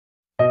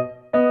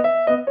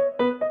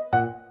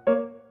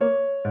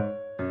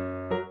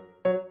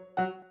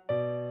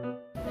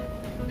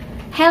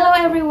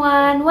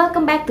everyone,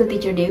 welcome back to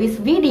Teacher Dewi's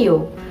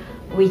video,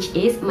 which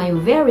is my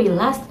very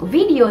last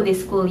video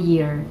this school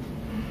year.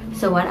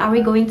 So what are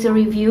we going to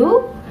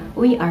review?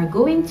 We are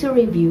going to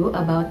review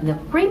about the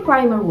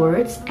pre-primer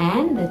words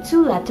and the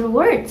two-letter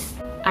words.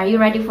 Are you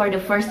ready for the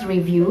first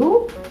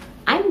review?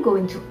 I'm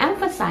going to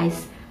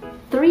emphasize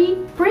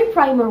 3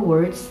 pre-primer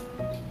words,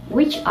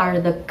 which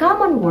are the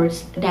common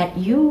words that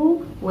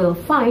you will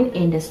find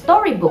in the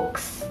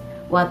storybooks.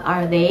 What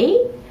are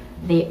they?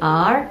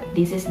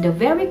 This is the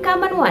very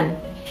common one.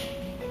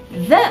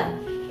 The.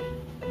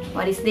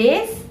 What is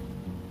this?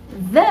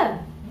 The.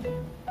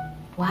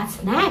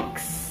 What's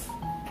next?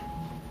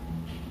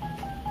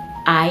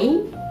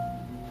 I.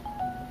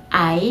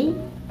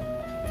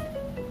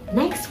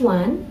 Next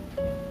one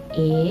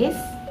is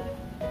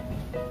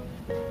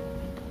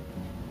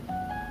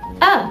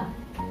a.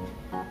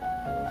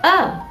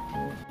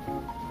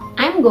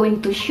 I'm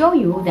going to show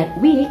you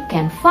that we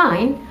can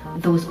find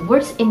those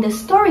words in the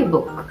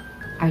storybook.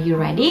 Are you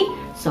ready?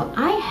 So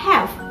I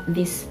have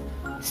this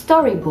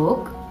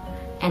storybook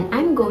and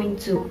I'm going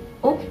to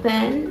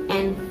open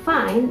and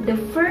find the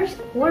first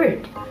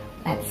word.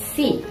 Let's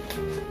see.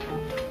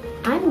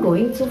 I'm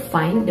going to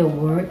find the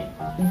word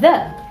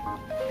the.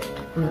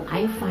 Will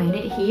I find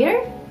it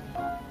here?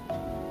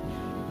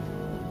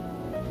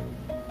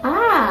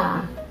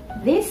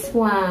 This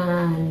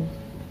one.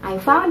 I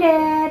found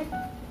it.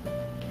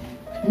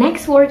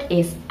 Next word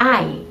is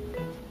I.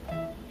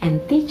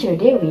 And Teacher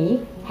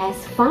Dewi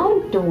has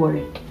found the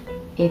word.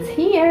 It's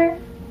here.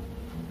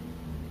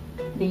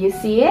 Do you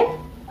see it?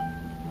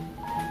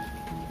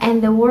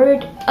 And the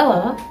word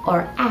a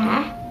or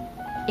a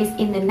is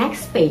in the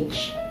next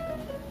page.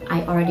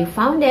 I already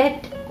found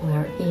it.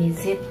 Where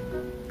is it?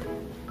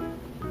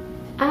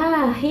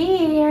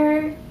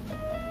 Here.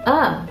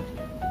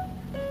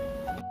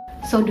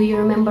 So do you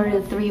remember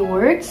the 3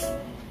 words?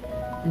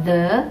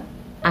 The,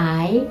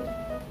 I,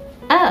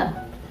 a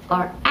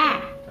or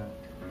a.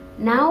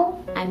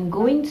 Now I'm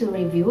going to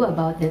review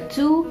about the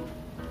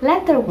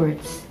 2-letter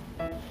words.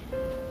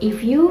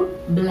 If you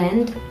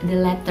blend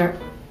the letter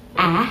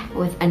a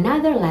with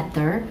another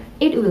letter,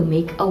 it will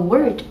make a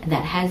word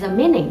that has a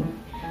meaning.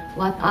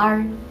 What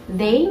are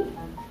they?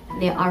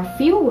 There are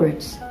few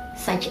words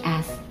such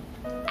as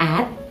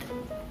at,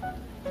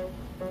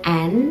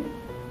 an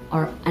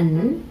or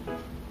an,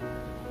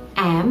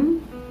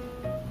 am,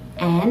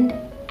 and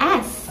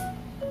as.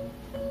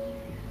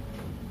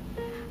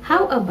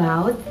 How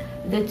about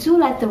the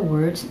 2-letter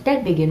words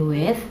that begin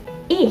with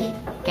I?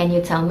 Can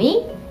you tell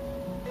me?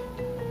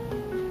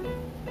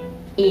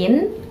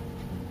 In,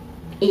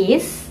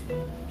 is,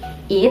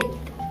 it,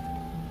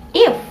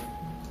 if.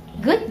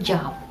 Good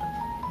job.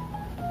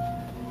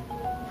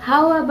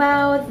 How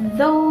about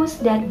those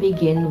that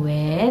begin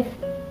with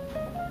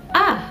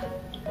a?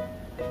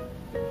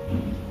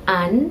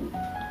 An,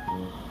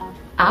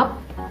 up,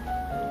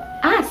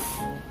 as.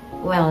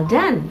 Well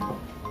done.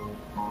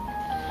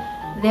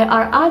 There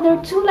are other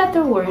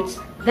 2-letter words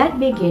that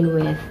begin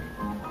with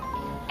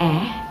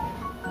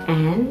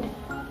and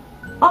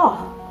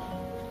o.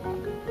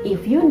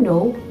 If you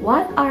know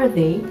what are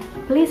they,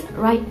 please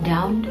write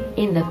down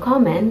in the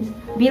comments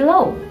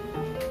below.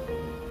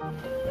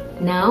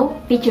 Now,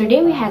 Teacher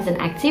Dewi has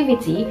an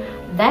activity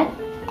that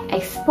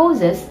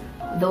exposes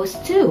those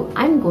 2.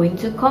 I'm going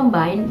to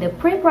combine the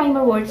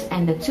pre-primer words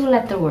and the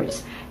 2-letter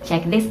words.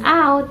 Check this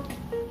out.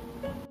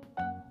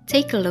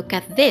 Take a look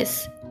at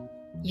this.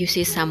 You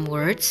see some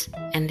words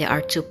and there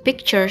are 2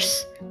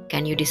 pictures.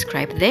 Can you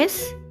describe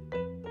this?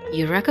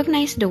 You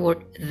recognize the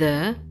word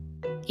the,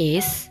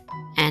 is,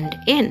 and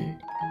in.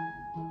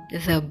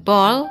 The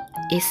ball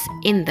is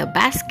in the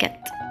basket.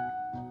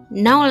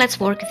 Now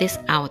let's work this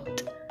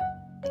out.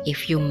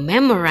 If you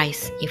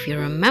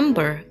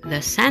remember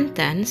the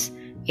sentence,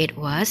 it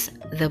was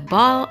the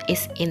ball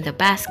is in the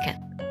basket.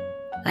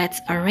 Let's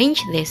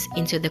arrange this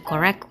into the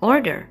correct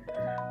order.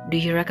 Do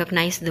you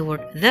recognize the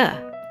word the?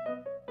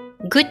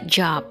 Good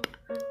job!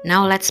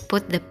 Now let's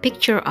put the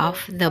picture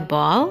of the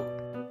ball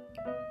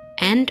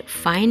and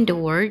find the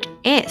word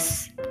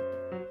is.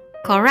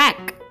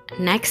 Correct!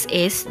 Next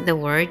is the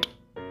word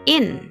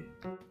in.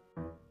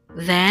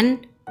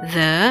 Then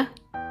the,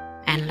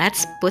 and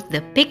let's put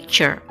the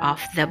picture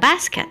of the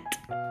basket.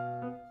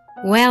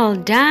 Well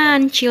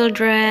done,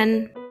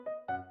 children!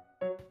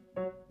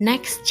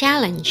 Next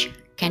challenge.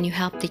 Can you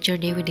help Teacher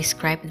Dewi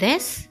describe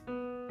this?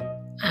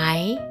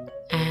 I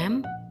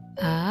am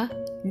a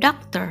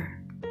doctor.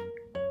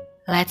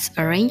 Let's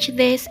arrange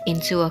this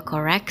into a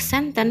correct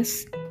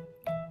sentence.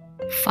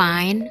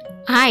 Find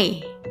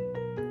I.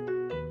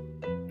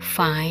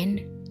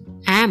 Find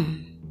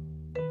am.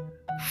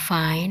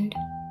 Find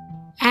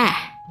a.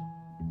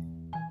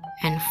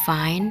 And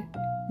find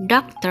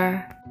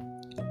doctor.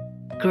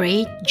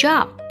 Great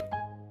job!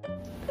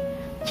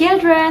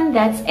 Children,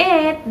 that's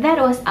it. That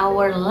was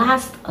our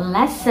last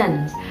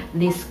lesson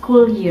this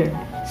school year.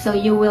 So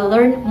you will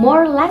learn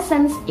more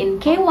lessons in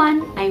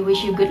K1. I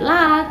wish you good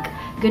luck.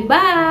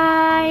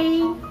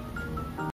 Goodbye!